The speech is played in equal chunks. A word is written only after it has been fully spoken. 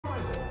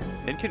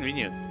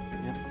Inconvenient.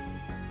 Yep.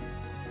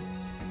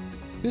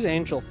 Who's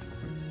Angel?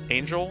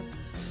 Angel?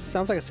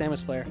 Sounds like a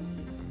Samus player.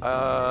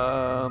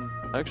 I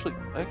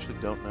actually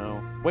don't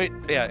know. Wait,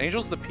 yeah,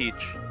 Angel's the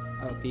Peach.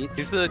 Oh, Peach.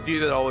 He's the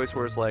dude that always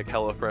wears like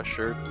hella fresh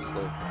shirts,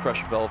 like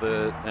crushed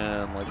velvet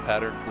and like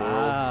patterned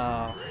florals.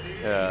 Wow.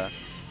 Yeah,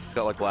 he's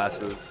got like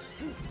glasses.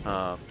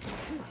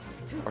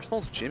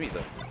 Arsenal's Jimmy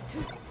though.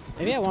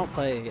 Maybe I won't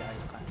play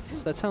Ice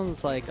Climbers. That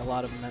sounds like a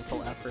lot of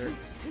mental effort.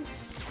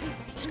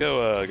 Just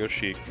go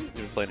Sheik. You've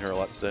been playing her a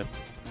lot today.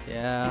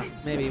 Yeah,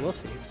 maybe. We'll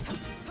see.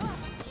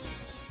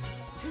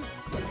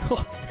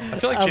 I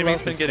feel like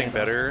Jimmy's been getting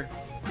better,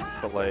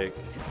 but like...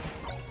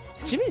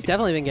 Jimmy's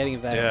definitely been getting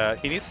better. Yeah,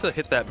 he needs to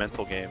hit that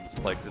mental game,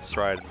 like the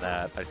stride in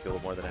that, I feel,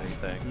 more than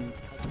anything.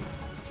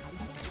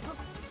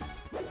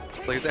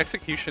 It's like his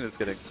execution is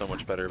getting so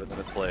much better, but then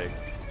it's like...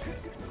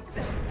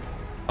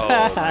 Oh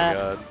my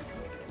god.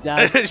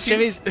 Yeah,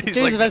 Jimmy's like,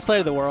 the best player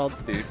in the world.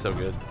 He's so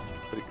good.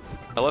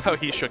 I love how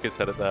he shook his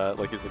head at that,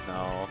 like he's like,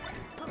 no.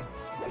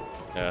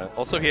 Yeah,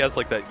 also he has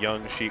like that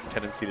young Sheik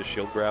tendency to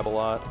shield grab a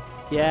lot.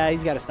 Yeah,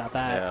 he's got to stop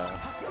that.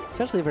 Yeah.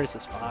 Especially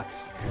versus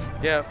Fox.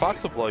 Yeah,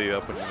 Fox will blow you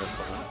up when you miss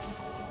one.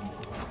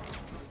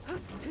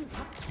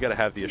 You gotta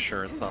have the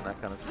assurance on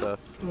that kind of stuff.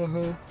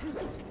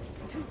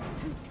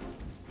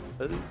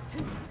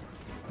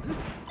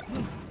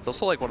 It's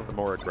also like one of the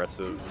more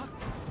aggressive.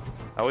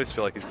 I always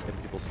feel like he's in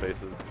people's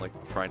faces and like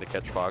trying to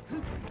catch Fox.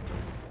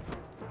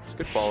 It's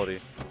good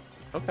quality.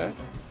 Okay.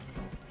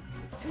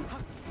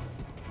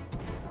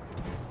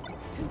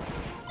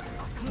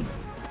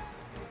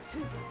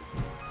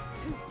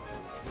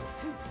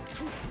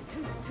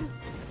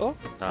 Oh,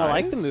 nice. I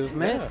like the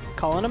movement. Yeah.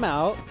 Calling him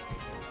out.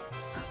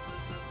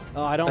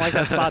 Oh, I don't like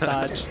that spot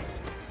dodge.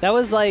 That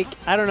was like,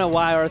 I don't know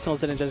why Arsenal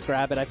didn't just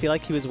grab it. I feel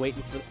like he was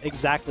waiting for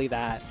exactly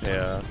that.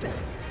 Yeah.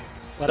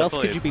 What else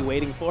could you be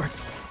waiting for?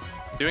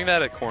 Doing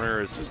that at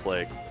corner is just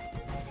like,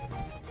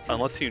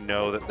 unless you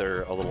know that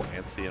they're a little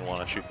antsy and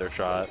want to shoot their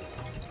shot,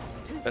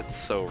 that's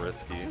so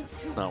risky.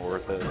 It's not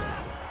worth it.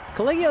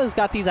 Caligula's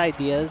got these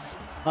ideas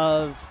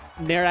of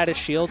Nair at his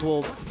shield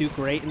will do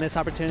great in this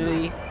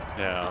opportunity.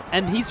 Yeah.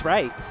 And he's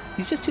right.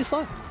 He's just too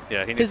slow.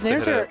 Yeah, he needs his to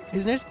hit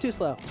his nairs are too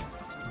slow.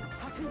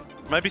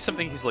 Might be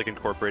something he's like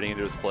incorporating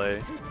into his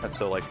play, and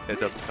so like it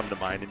doesn't come to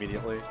mind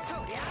immediately.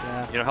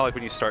 Yeah. You know how like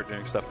when you start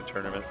doing stuff in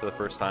tournament for the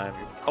first time,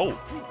 oh,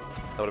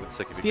 that would have been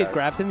sick if If you had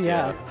grabbed him,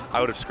 yeah. I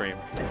would have screamed,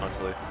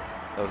 honestly.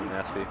 That would have been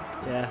nasty.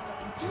 Yeah.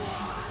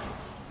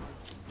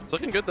 It's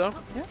looking good though.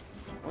 Yeah.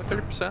 Only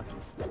 30%.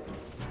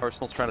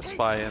 Arsenal's trying to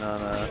spy in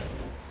on.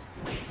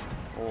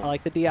 I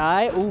like the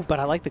DI. Ooh, but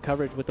I like the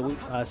coverage with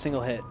the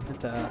single hit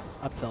into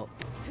up tilt.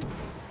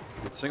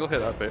 The single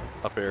hit up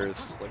air is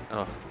just like,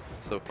 oh,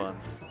 it's so fun.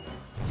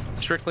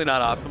 Strictly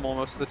not optimal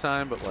most of the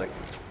time, but like,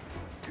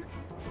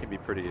 can be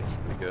pretty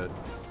good.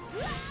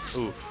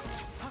 Oof.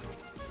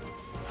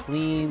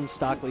 Clean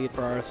stock lead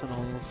for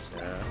Arsenals.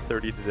 Yeah,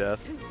 30 to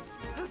death.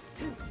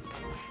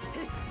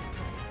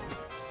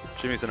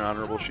 Jimmy's an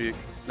honorable Sheik.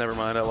 Never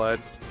mind, I lied.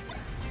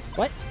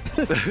 What?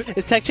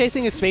 Is tech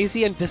chasing a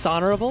spacey and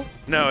dishonorable?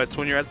 No, it's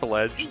when you're at the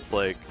ledge, it's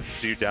like,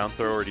 do you down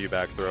throw or do you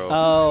back throw?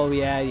 Oh,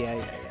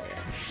 yeah.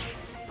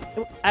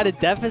 At a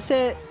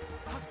deficit,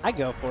 I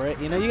go for it.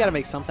 You know, you got to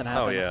make something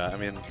happen. Oh, yeah. I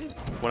mean,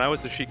 when I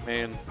was the Sheik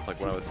main, like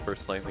when I was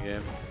first playing the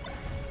game,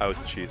 I was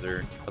the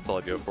cheeser. That's all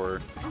I'd go for.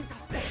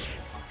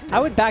 I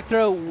would back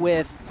throw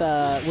with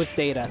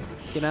data,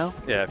 you know?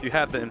 Yeah, if you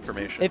have the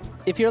information.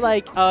 If you're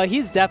like,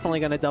 he's definitely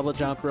going to double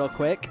jump real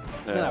quick,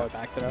 then I would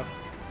back throw.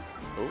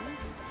 Oh.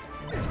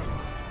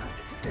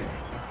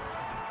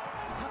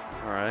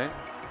 All right.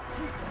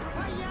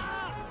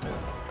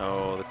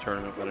 Oh, the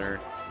tournament winner.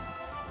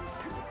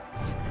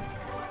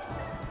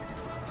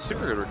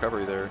 Super good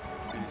recovery there.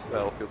 Use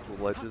battlefield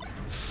with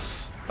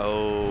ledges.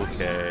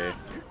 Okay.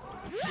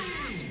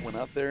 Just went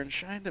out there and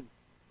shined him.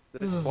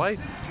 Did it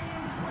twice.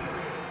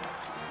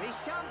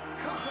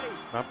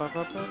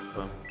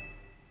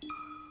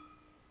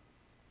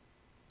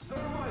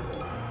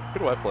 Who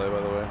do I play, by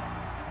the way?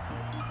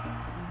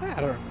 I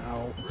don't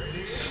know.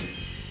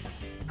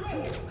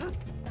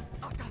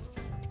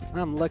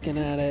 I'm looking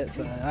at it,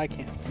 but I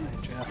can't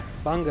find you.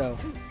 Bungo.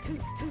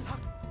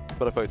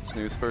 But if I'd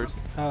snooze first.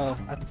 Oh,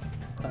 I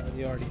thought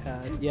you already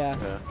had. Yeah.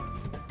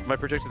 Am I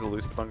projected to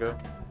lose to Bungo?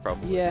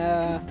 Probably.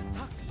 Yeah.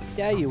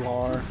 Yeah, you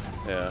are.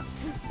 Yeah.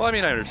 Well, I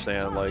mean, I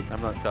understand. Like,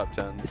 I'm not top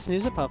 10. Is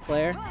Snooze a Puff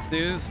player?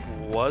 Snooze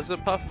was a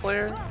Puff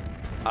player.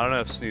 I don't know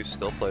if Snooze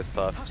still plays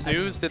Puff.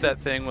 Snooze did that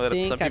thing that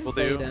some people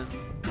do. I played him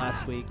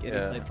last week and he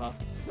played Puff.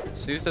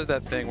 Snooze does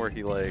that thing where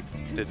he like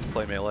didn't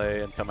play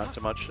melee and come out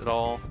too much at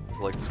all,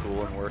 to, like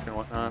school and work and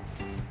whatnot.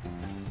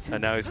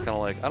 And now he's kind of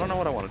like, I don't know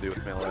what I want to do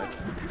with melee.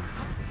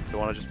 Do I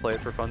want to just play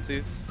it for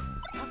funsies?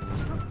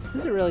 This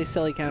is a really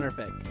silly counter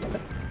pick.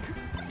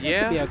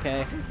 Yeah. Could be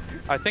okay.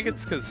 I think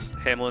it's because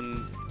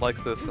Hamlin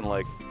likes this and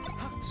like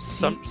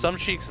some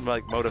Sheiks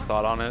like mode of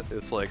thought on it.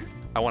 It's like,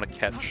 I want to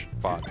catch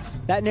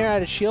Fox. That Nair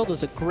out of shield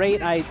was a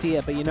great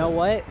idea, but you know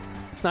what?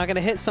 It's not going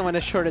to hit someone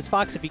as short as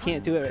Fox if you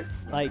can't do it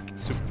like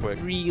super quick,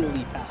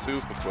 really fast.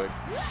 Super quick.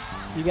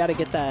 You got to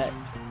get that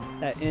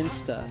That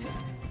insta.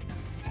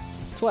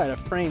 It's what, a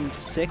frame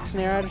 6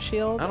 Nair out of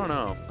shield? I don't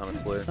know,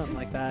 honestly. Something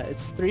like that.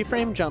 It's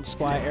 3-frame jump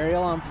squat,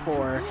 aerial on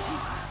 4,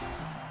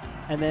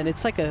 and then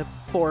it's like a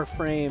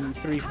 4-frame,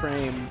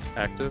 3-frame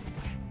Active?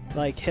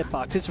 like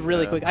hitbox. It's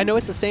really Yeah. quick. I know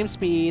it's the same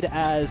speed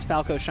as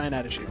Falco Shine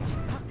out of shield.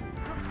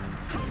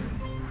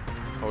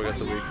 Oh, we got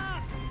the lead.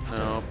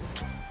 No.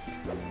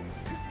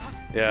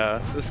 Yeah,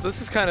 this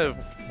is kind of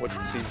what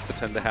seems to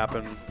tend to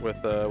happen with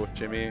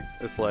Jimmy.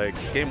 It's like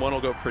game 1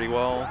 will go pretty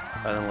well,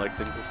 and then like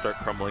things will start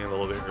crumbling a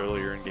little bit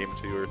earlier in game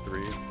 2 or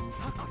 3.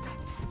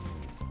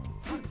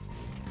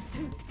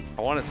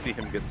 I want to see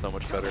him get so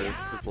much better,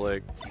 because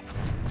like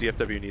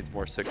DFW needs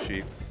more 6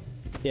 Sheiks.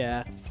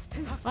 Yeah.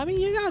 I mean,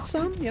 you got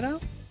some, you know?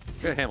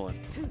 You got Hamlin.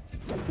 You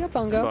got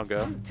Bungo.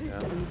 Bungo. Yeah.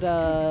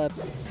 And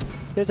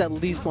there's at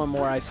least one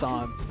more I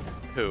saw him.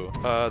 Who?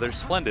 There's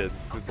Splendid,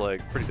 who's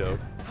like pretty dope.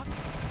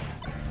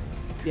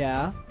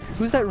 Yeah.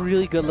 Who's that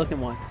really good-looking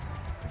one?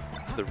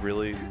 The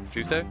really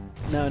Tuesday?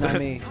 No, not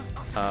me.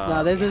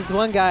 No, there's this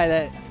one guy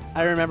that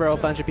I remember a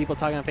bunch of people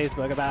talking on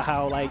Facebook about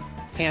how like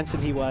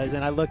handsome he was,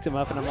 and I looked him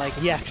up and I'm like,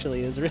 he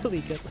actually is really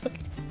good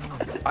looking.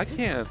 I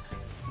can't.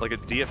 Like a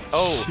DF.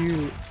 Oh,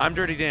 shoot. I'm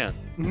Dirty Dan.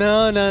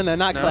 No, not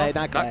No? Clay,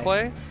 not Clay. Not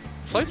Clay?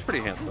 Clay's pretty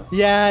handsome.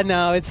 Yeah,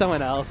 no, it's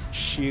someone else.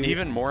 Shoot.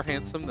 Even more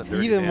handsome than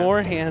Dirty Even Dan. more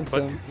But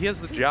handsome. he has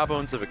the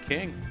jawbones of a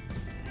king.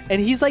 And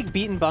he's like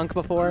beaten Bunk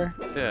before.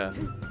 Yeah.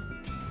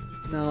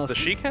 No. The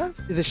Sheik has?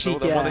 The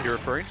Sheik, the yeah. one that you're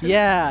referring to?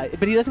 Yeah,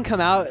 but he doesn't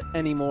come out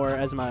anymore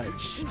as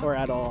much or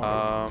at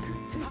all.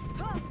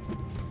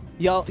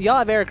 Y'all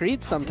have Eric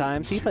Reed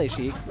sometimes. He plays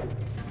Sheik.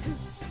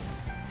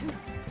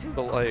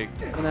 But like,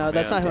 No,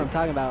 that's not who I'm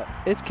talking about.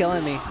 It's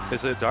killing me.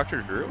 is it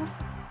Dr. Drew?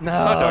 No.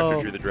 It's not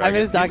Dr. Drew the Dragon. I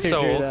miss Dr. He's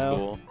so Drew old though.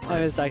 school. I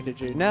miss Dr.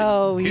 Drew.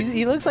 No,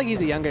 he looks like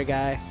he's a younger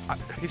guy.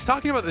 He's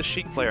talking about the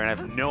Sheik player, and I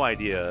have no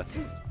idea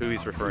who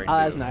he's referring Oh, to.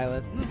 that's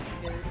Nihilist.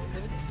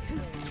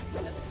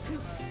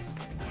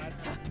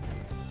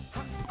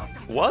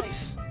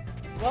 Wubs?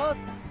 Wubs.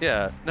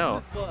 Yeah,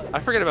 no. I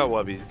forget about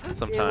Wubby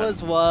sometimes. It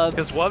was Wubs.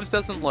 Because Wubs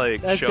doesn't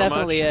like That's show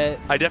definitely much. it.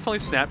 I definitely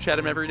Snapchat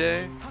him every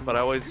day, but I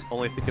always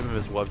only think of him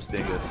as Wubs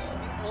Dingus.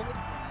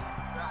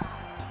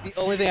 The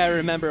only thing I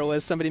remember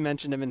was somebody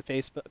mentioned him in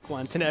Facebook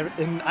once,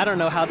 and I don't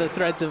know how the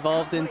thread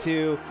devolved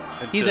into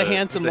he's a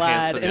handsome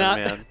lad, handsome and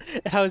young man.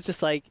 I was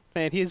just like,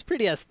 man, he's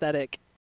pretty aesthetic.